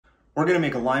We're gonna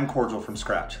make a lime cordial from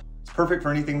scratch. It's perfect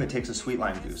for anything that takes a sweet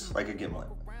lime juice, like a gimlet.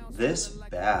 This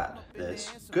bad,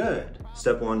 this good.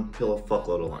 Step 1, peel a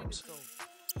fuckload of limes.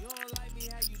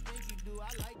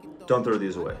 Don't throw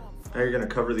these away. Now you're gonna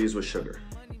cover these with sugar.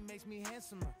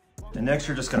 And next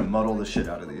you're just gonna muddle the shit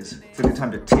out of these. It's a good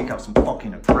time to take out some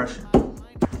fucking aggression.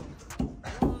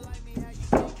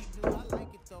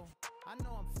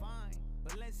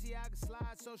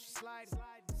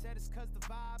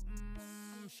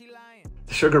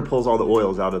 The sugar pulls all the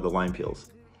oils out of the lime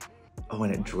peels. Oh,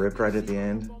 and it dripped right at the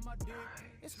end.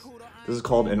 Nice. This is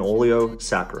called an oleo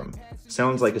saccharum.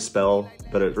 Sounds like a spell,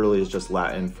 but it really is just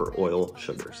Latin for oil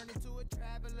sugars.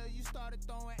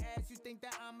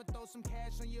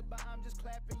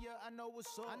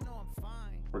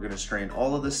 We're gonna strain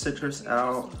all of this citrus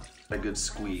out, a good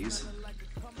squeeze.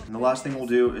 And the last thing we'll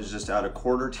do is just add a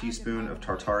 1/4 teaspoon of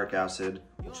tartaric acid,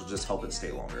 which will just help it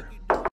stay longer.